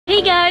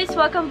Hey guys!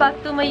 Welcome back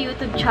to my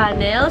YouTube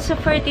channel. So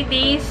for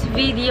today's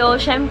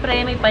video, syempre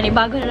may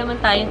panibago na naman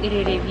tayong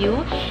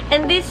i-review.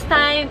 And this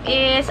time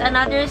is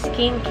another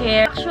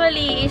skincare.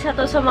 Actually, isa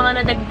to sa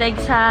mga nadagdag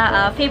sa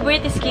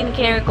favorite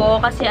skincare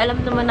ko. Kasi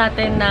alam naman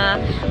natin na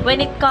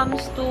when it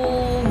comes to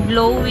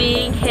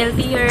glowing,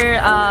 healthier,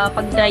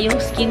 pag-dry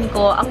yung skin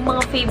ko, ang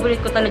mga favorite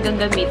ko talagang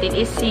gamitin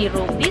is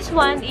serum. This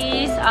one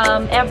is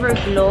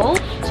Everglow.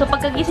 So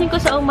pagkagising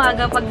ko sa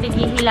umaga, pag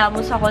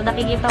naghihilamos ako,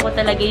 nakikita ko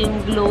talaga yung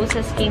glow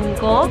sa skin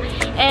ko.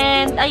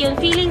 And ayun,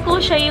 feeling ko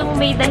siya yung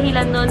may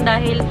dahilan nun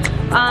dahil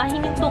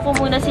hininto ko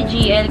muna si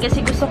GL kasi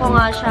gusto ko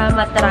nga siya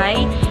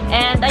matry.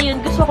 And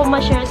ayun, gusto ko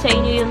ma-share sa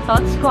inyo yung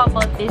thoughts ko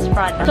about this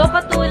product. So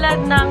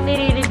katulad ng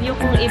nire-review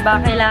kong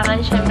iba, kailangan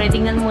syempre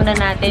tingnan muna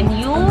natin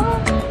yung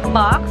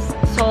box.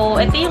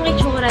 So ito yung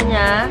itsura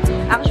niya.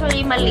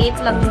 Actually, maliit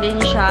lang din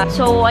siya.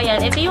 So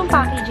ayan, ito yung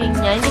packaging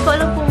niya. Hindi ko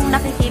alam kung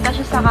nakikita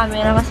siya sa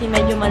camera kasi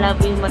medyo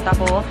malabo yung mata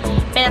ko.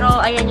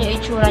 Pero ayan yung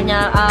itsura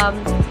niya.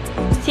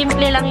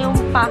 Simple lang yung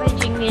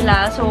packaging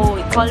nila. So,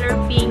 color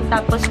pink.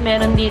 Tapos,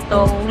 meron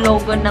ditong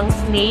logo ng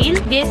snail.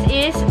 This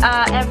is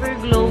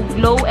Everglow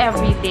Glow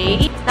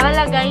Everyday.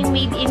 Nakalagay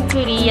made in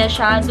Korea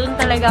siya. Doon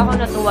talaga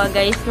ako natuwa,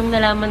 guys, nung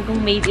nalaman kong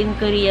made in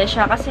Korea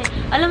siya. Kasi,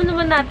 alam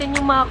naman natin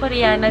yung mga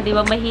Koreana, di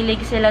ba?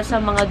 Mahilig sila sa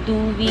mga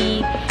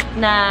dewy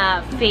na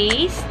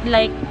face.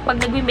 Like, pag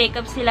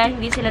nagwi-makeup sila,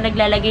 hindi sila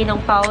naglalagay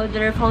ng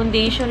powder,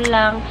 foundation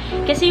lang.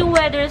 Kasi yung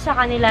weather sa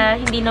kanila,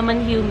 hindi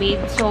naman humid.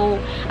 So,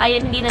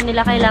 ayan, hindi na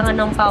nila kailangan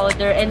ng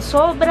powder. And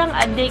sobrang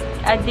addict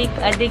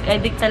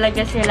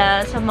talaga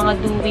sila sa mga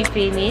dewy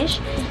finish.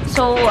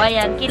 So,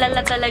 ayan,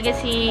 kilala talaga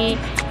si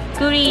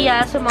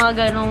Korea sa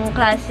mga ganong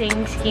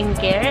klaseng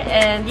skincare.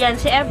 And yan,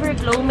 si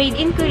Everglow, made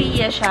in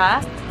Korea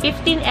siya.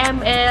 15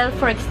 ml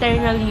for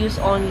external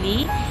use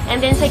only.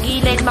 And then sa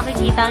gilid,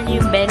 makikita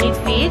niyo yung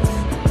benefits,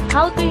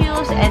 how to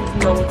use, and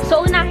notes.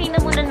 So, unahin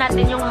na muna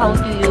natin yung how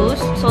to use.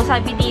 So,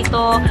 sabi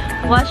dito,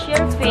 wash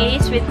your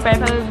face with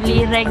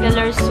preferably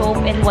regular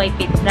soap and wipe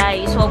it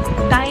dry. So,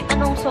 kahit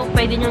anong soap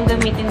pwede nyo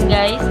gamitin,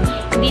 guys.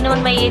 Hindi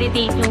naman may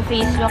irritate yung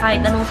face nyo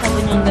kahit anong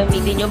sabon yung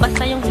gamitin nyo.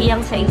 Basta yung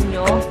hiyang sa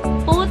inyo.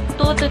 Put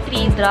 2 to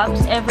 3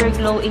 drops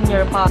Everglow in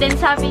your palm. Then,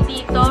 sabi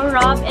dito,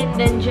 rub and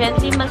then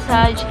gently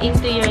massage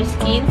into your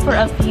skin for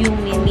a few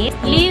minutes.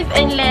 Leave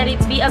and let it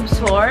be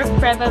absorbed.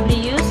 Preferably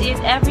use it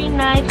every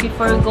night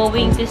before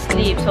going to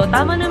sleep. So,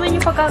 tama naman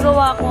yung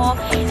pagkagawa ko.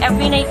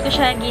 Every night ko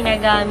siya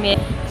ginagamit.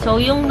 So,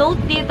 yung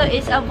note dito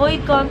is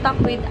avoid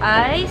contact with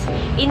eyes.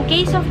 In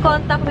case of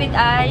contact with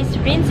eyes,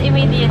 rinse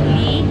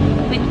immediately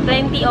with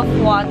plenty of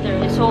water.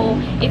 So,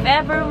 if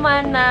ever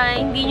man na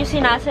hindi nyo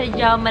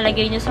sinasadya,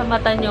 malagay nyo sa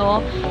mata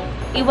nyo,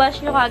 i-wash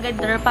nyo kagad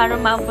para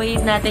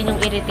ma-avoid natin yung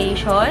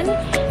irritation.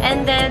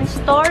 And then,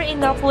 store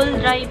in a cool,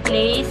 dry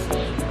place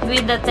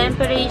with the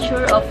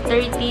temperature of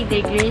 30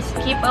 degrees.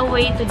 Keep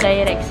away to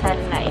direct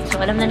sunlight. So,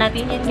 alam na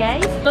natin yun,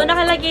 guys. So,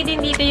 nakalagay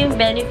din dito yung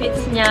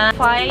benefits niya.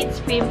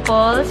 Fights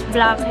pimples,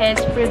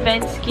 blackheads,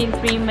 prevents skin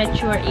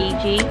premature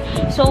aging.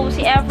 So,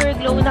 si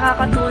Everglow,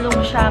 nakakatulong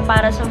siya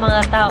para sa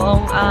mga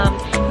taong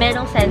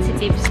merong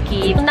sensitive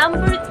skin.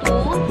 Number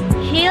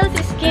 2, heals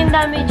skin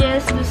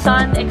damages to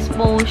sun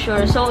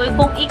exposure. So,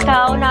 kung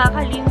ikaw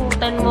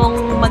nakakalimutan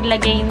mong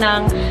maglagay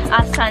ng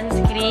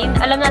sunscreen,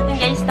 alam natin,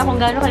 guys, na kung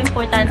gaano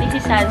ka-importante si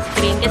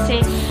sunscreen. Kasi,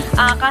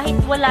 kahit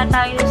wala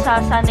tayo sa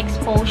sun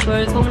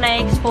exposure, kung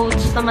na-expose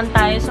naman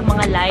tayo sa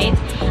mga light,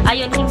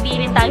 ayun,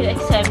 hindi rin tayo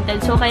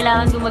exempted. So,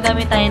 kailangan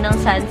gumagamit tayo ng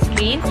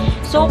sunscreen.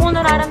 So, kung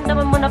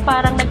nararamdaman mo na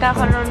parang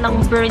nagkakaroon ng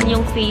burn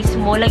yung face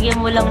mo, lagyan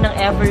mo lang ng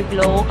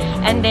Everglow.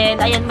 And then,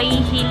 ayan,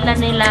 may heal na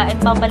nila at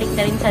babalik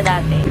na rin sa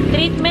dati.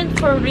 Treatment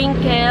for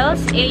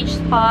wrinkles, age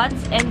spots,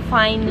 and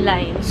fine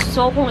lines.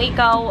 So, kung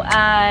ikaw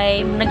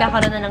ay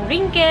nagkakaroon na ng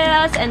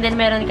wrinkles, and then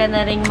meron ka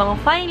na ring mga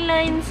fine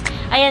lines,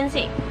 ayan,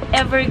 si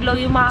Everglow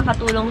yung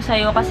makakatulong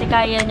sa'yo kasi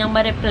kaya niyang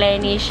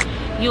ma-replenish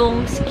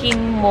yung skin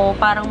mo,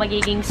 parang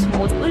magiging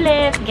smooth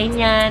ulit,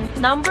 ganyan.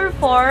 Number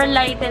 4,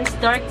 lightens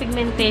dark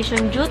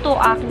pigmentation due to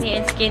acne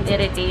and skin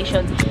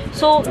irritation.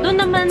 So,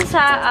 dun naman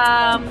sa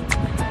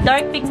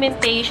dark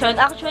pigmentation,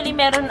 actually,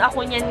 meron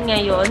ako niyan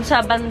ngayon sa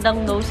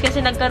bandang nose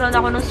kasi nagkaroon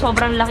ako ng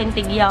sobrang laking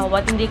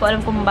tigyawat. Hindi ko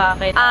alam kung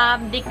bakit.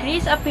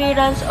 Decrease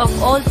appearance of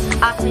old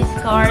acne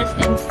scars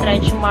and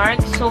stretch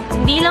marks. So,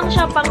 hindi lang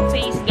siya pang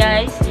face,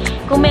 guys.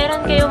 Kung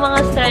meron kayo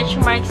mga stretch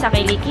marks sa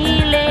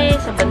kilikili,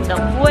 sa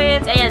bandang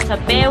puwet, ayan, sa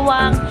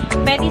bewang,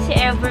 pwede si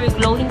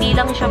Everglow. Hindi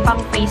lang siya pang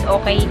face,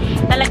 okay?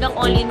 Talagang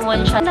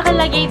all-in-one siya.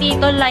 Nakalagay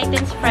dito,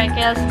 lightens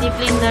freckles,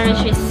 deeply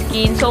nourishes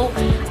skin. So,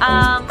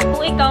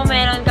 kung ikaw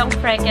meron kang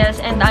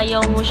freckles and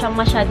ayaw mo siyang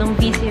masyadong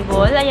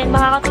visible, ayan,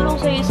 makakatulong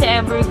sa'yo si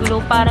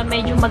Everglow para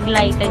medyo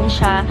mag-lighten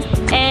siya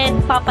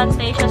and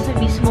papantay siya sa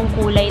mismong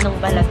kulay ng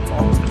balat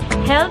mo.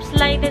 Helps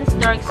lightens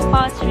dark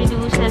spots,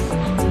 reduces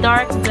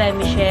dark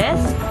blemishes.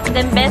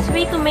 The best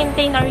way to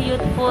maintain our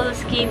youthful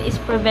skin is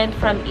prevent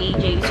from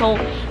aging. So,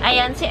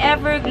 ayan, si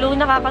Everglow,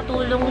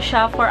 nakakatulong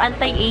siya for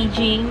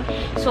anti-aging.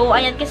 So,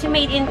 ayan, kasi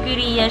made in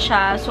Korea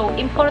siya. So,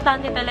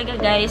 importante talaga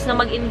guys na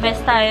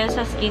mag-invest tayo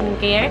sa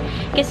skincare.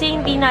 Kasi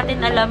hindi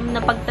natin alam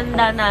na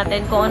pagtanda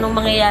natin kung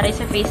anong mangyayari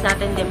sa face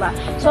natin, diba?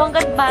 So,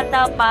 hanggat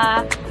bata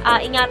pa,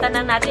 ingatan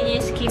na natin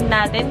yung skin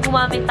natin.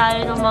 Gumamit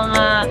tayo ng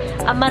mga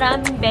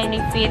maraming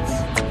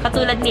benefits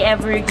katulad ni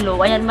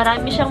Everglow. Ayan,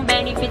 marami siyang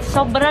benefits.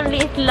 Sobrang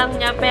liit lang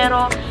niya,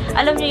 pero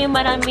alam niyo yung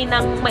marami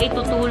nang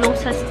maitutulong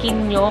sa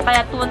skin nyo.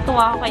 Kaya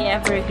tuwan-tuwa ako kay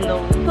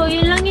Everglow. So,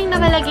 yun lang yung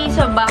nakalagay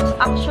sa box.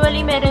 Actually,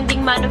 meron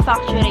ding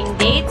manufacturing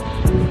date.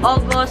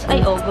 August.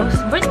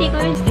 Birthday ko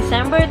is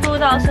December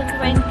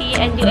 2020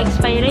 and yung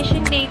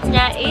expiration date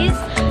niya is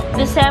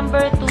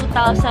December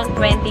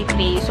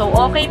 2023. So,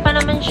 okay pa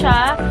naman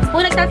siya.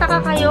 Kung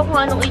nagtataka kayo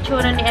kung anong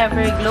itsura ni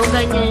Everglow,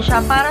 ganyan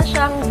siya. Para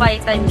siyang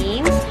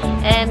vitamins.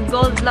 And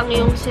gold lang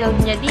yung seal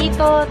niya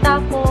dito.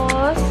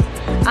 Tapos,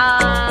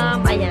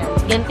 ayan.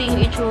 Ganito yung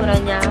itsura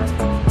niya.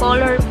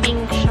 Color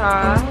pink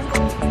siya.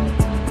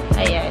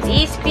 Ayan.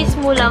 I-squeeze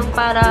mo lang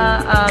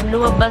para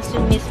lumabas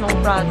yung mismong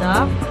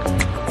product.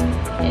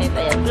 And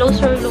ayan.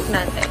 Closer look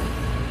natin.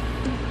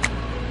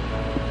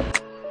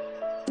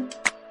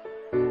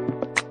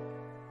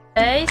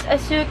 Guys,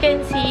 as you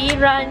can see,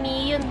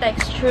 runny yung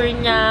texture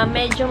niya.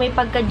 Medyo may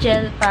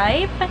pagka-gel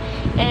type.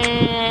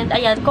 And,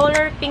 ayan,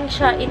 color pink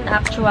siya in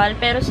actual.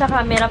 Pero sa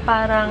camera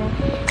parang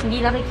hindi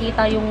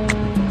nakikita yung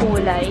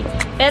kulay.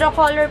 Pero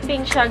color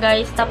pink siya,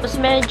 guys. Tapos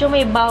medyo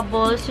may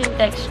bubbles yung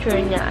texture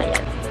niya.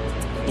 Ayan.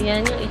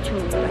 Ayan yung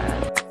itsura.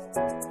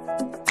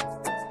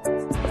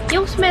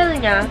 Yung smell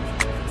niya,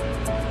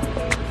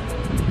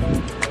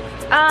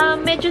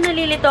 medyo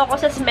nalilito ako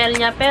sa smell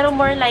niya, pero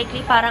more likely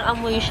parang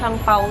amoy siyang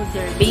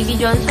powder. Baby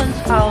Johnson's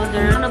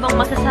powder. Ano bang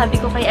masasabi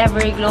ko kay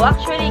Everglow?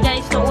 Actually,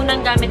 guys, nung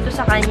unang gamit ko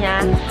sa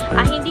kanya,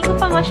 hindi ko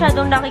pa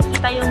masyadong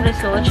nakikita yung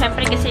result.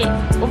 Syempre kasi,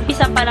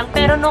 umpisa pa lang.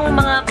 Pero nung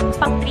mga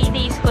pang 3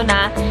 days ko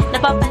na,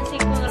 napapansin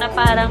ko na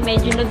parang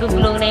medyo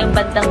nag-glow na yung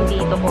bandang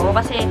dito ko.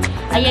 Kasi,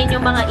 ayan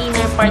yung mga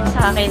inner parts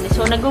sa akin.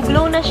 So,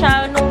 nag-glow na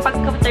siya nung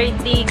pagka 3rd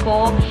day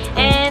ko.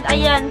 And,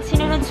 ayan,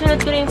 sinunod-sunod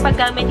ko na yung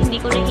paggamit.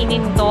 Hindi ko na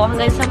hininto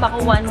hanggang sa maka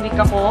 1 week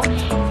ako.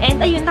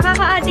 And ayun,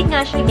 nakaka-addict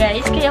nga siya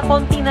guys. Kaya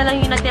konti na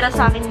lang yung natira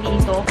sa akin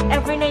dito.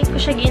 Every night ko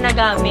siya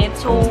ginagamit.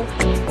 So,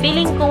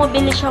 feeling ko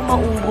mabilis siya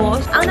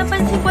maubos. Ang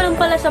napansin ko lang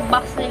pala sa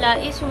box nila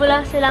is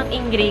wala silang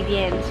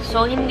ingredients.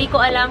 So, hindi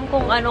ko alam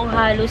kung anong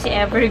halo si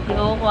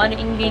Everglow, kung anong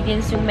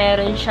ingredients yung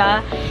meron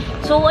siya.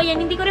 So,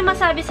 ayan, hindi ko rin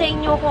masabi sa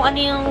inyo kung ano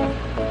yung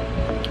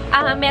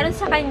meron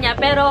sa kanya.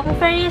 Pero, kung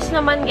fairness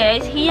naman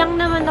guys, hiyang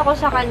naman ako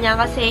sa kanya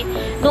kasi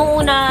nung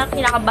una,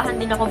 kinakabahan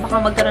din ako baka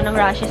magkaroon ng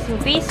rashes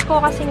yung face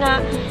ko kasi nga,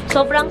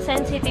 sobrang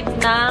sensitive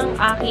ng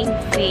aking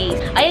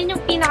face. Ayan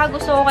yung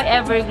pinakagusto ko kay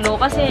Everglow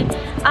kasi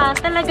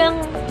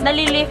talagang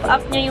nalilift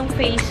up niya yung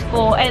face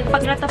ko and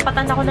pag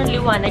natapatan ako ng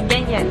liwanag,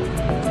 ganyan.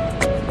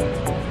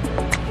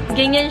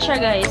 Ganyan siya,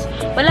 guys.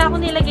 Wala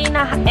akong nilagay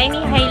na any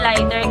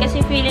highlighter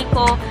kasi feeling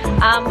ko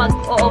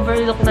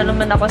mag-overlook na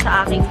naman ako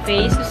sa aking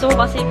face. Gusto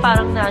ko kasi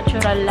parang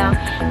natural lang.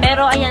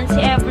 Pero, ayan, si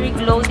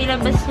Everglow,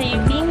 nilabas niya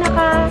yung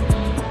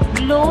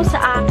pinaka-glow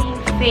sa aking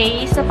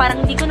face na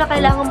parang hindi ko na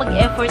kailangan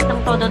mag-effort ng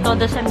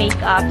todo-todo sa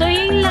makeup. So,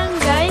 yun lang,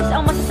 guys.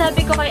 Ang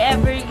masasabi ko kay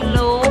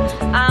Everglow,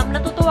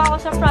 natutuwa ako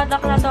sa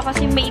product na to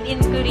kasi made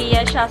in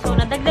Korea siya. So,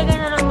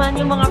 nadagdagan na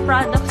naman yung mga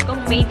products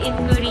kong made in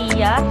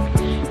Korea.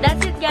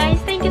 That's it, guys.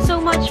 Thank you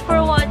so much for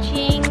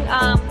watching.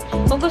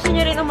 Kung gusto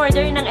nyo rin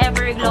umorder ng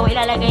Everglow,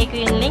 ilalagay ko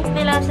yung link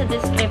nila sa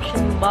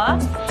description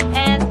box.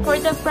 And for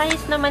the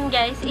price naman,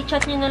 guys,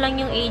 i-chat nyo na lang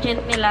yung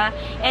agent nila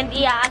and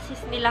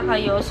i-assist nila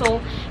kayo.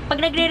 So, pag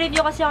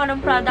nagre-review kasi ako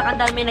ng product, ang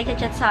dami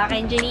nag-chat sa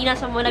akin, Janina,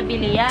 saan mo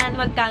nabili yan?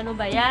 Magkano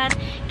ba yan?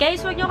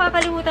 Guys, huwag nyo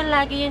kakalimutan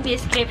lagi yung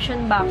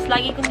description box.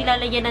 Lagi kong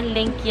nilalagyan ng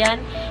link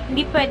yan.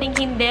 Hindi pwedeng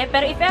hindi.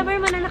 Pero if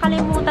ever man na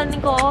nakalimutan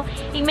ko,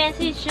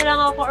 i-message nyo lang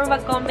ako or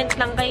mag-comment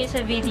lang kayo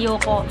sa video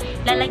ko.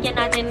 Lalagyan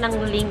natin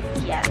ng link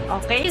yan.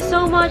 Okay? Thank you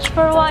so much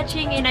for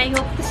watching and I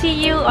hope to see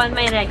you on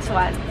my next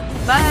one.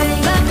 Bye!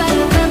 Bye!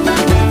 Bye!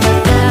 Bye! Bye!